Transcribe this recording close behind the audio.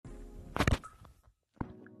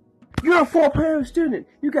You're a 4.0 student.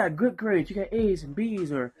 You got good grades. You got A's and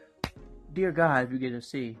B's, or dear God, if you get a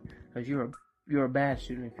C, because you're a bad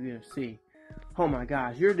student if you get a C. Oh my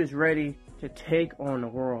gosh, you're just ready to take on the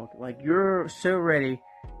world. Like, you're so ready.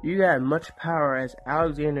 You got much power as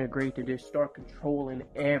Alexander the Great to just start controlling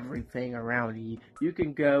everything around you. You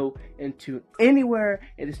can go into anywhere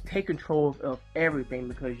and just take control of everything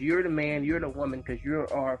because you're the man, you're the woman, because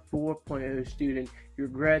you're our 4.0 student. You're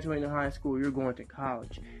graduating high school, you're going to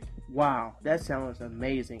college. Wow, that sounds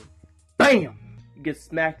amazing. Bam! You get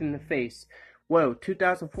smacked in the face. Whoa,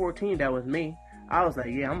 2014, that was me. I was like,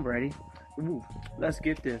 yeah, I'm ready. Ooh, let's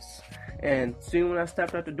get this. And soon when I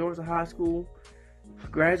stepped out the doors of high school,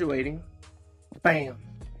 graduating, bam.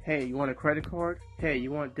 Hey, you want a credit card? Hey,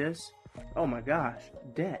 you want this? Oh my gosh,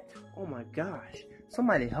 debt. Oh my gosh,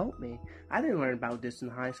 somebody help me. I didn't learn about this in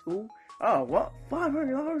high school. Oh, what?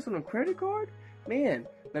 $500 on a credit card? Man,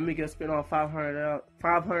 let me go spend all 500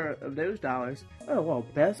 of those dollars. Oh, well,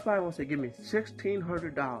 Best Buy wants to give me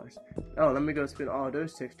 $1,600. Oh, let me go spend all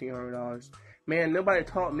those $1,600. Man, nobody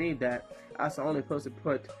taught me that I was only supposed to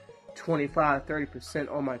put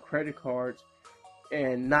 25-30% on my credit cards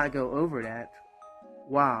and not go over that.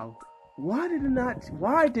 Wow. Why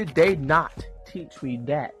did they not teach me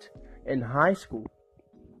that in high school?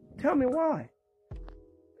 Tell me why.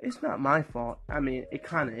 It's not my fault. I mean, it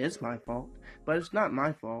kind of is my fault, but it's not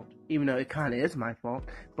my fault, even though it kind of is my fault.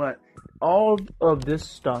 But all of this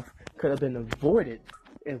stuff could have been avoided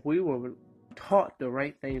if we were taught the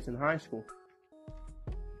right things in high school.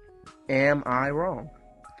 Am I wrong?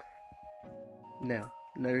 No,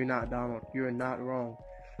 you're not, Donald. You're not wrong.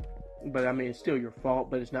 But I mean, it's still your fault,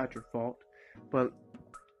 but it's not your fault. But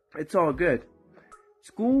it's all good.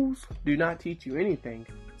 Schools do not teach you anything.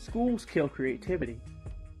 Schools kill creativity.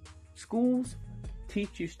 Schools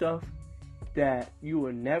teach you stuff that you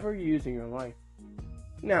will never use in your life.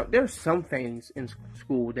 Now, there's some things in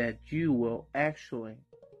school that you will actually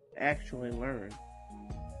learn.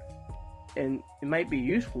 And it might be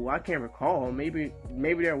useful. I can't recall. Maybe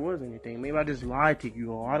there was anything. Maybe I just lied to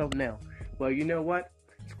you all. I don't know. But you know what?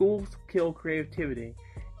 Schools kill creativity.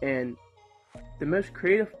 And the most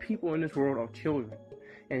creative people in this world are children.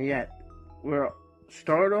 And yet, we're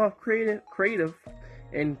started off creative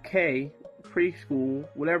in K, preschool,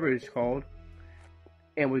 whatever it's called.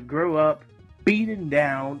 And we grow up beaten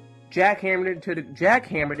down, jackhammered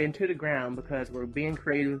into the ground because we're being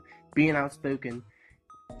creative, being outspoken.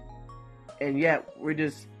 And yet, we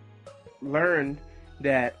just learned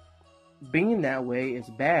that being that way is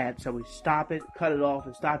bad, so we stop it, cut it off,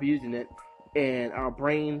 and stop using it, and our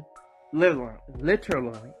brain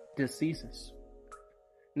literally deceases.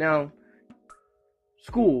 Now,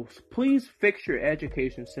 schools, please fix your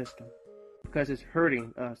education system, because it's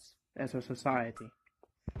hurting us as a society.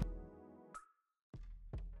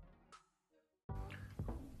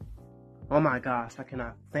 Oh my gosh, I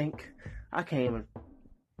can't even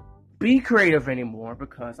be creative anymore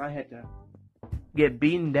because I had to get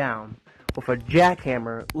beaten down with a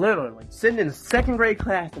jackhammer, literally. Sitting in the second grade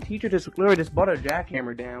class, the teacher just brought a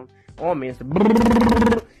jackhammer down on me and said,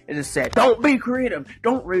 it just said, don't be creative,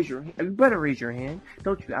 don't raise your hand, you better raise your hand,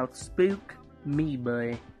 don't you outspook me,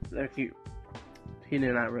 boy. Like he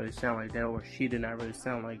did not really sound like that, or she did not really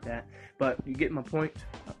sound like that, but you get my point?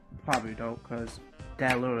 Probably don't, because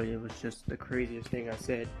that literally was just the craziest thing I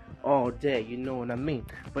said all day, you know what I mean?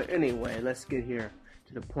 But anyway, let's get here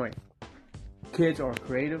to the point. Kids are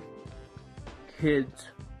creative. Kids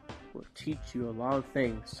will teach you a lot of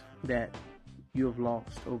things that you have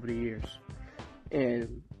lost over the years.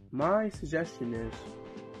 And my suggestion is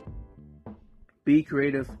be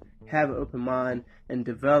creative, have an open mind, and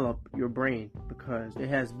develop your brain because it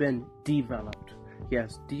has been developed.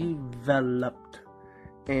 Yes, developed.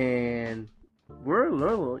 And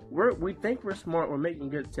we think we're smart, we're making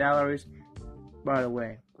good salaries. By the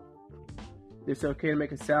way, it's okay to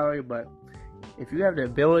make a salary, but if you have the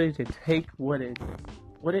ability to take what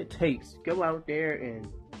it takes, go out there and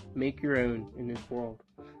make your own in this world,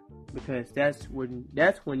 because that's when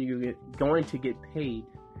you're going to get paid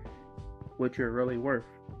what you're really worth.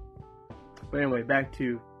 But anyway, back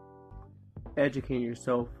to educating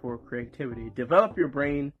yourself for creativity. Develop your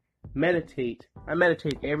brain. Meditate. I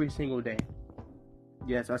meditate every single day.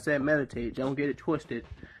 Yes, I said meditate. Don't get it twisted.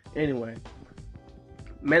 Anyway,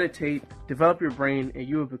 meditate, develop your brain, and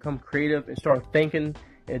you will become creative and start thinking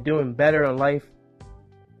and doing better in life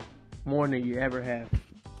more than you ever have.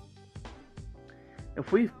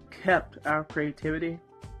 If we've kept our creativity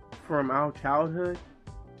from our childhood,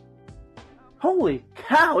 holy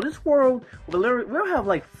cow, this world we'll have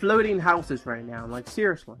like floating houses right now. Like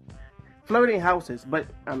seriously, floating houses. But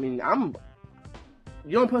I mean,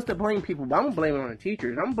 You don't supposed to blame people, but I'm blaming it on the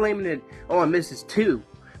teachers. I'm blaming it on Mrs. 2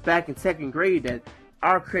 back in 2nd grade that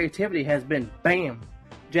our creativity has been, bam,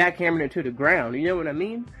 jackhammered into the ground. You know what I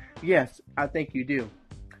mean? Yes, I think you do.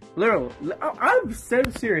 Literally, I'm so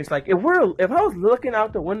serious. Like, if I was looking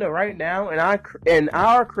out the window right now and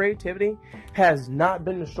our creativity has not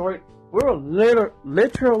been destroyed, we're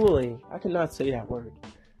literally, I cannot say that word,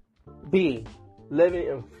 living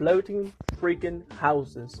in floating freaking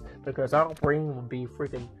houses because our brain would be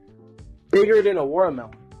freaking bigger than a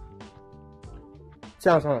watermelon.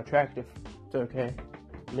 Sounds unattractive. It's okay.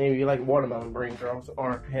 Maybe you like watermelon brain, girls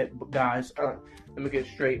or guys. Let me get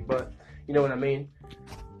straight, but you know what I mean.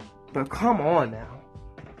 But come on now.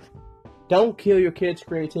 Don't kill your kids'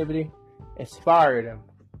 creativity. Inspire them.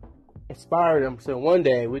 Inspire them so one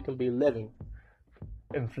day we can be living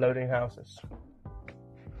in floating houses.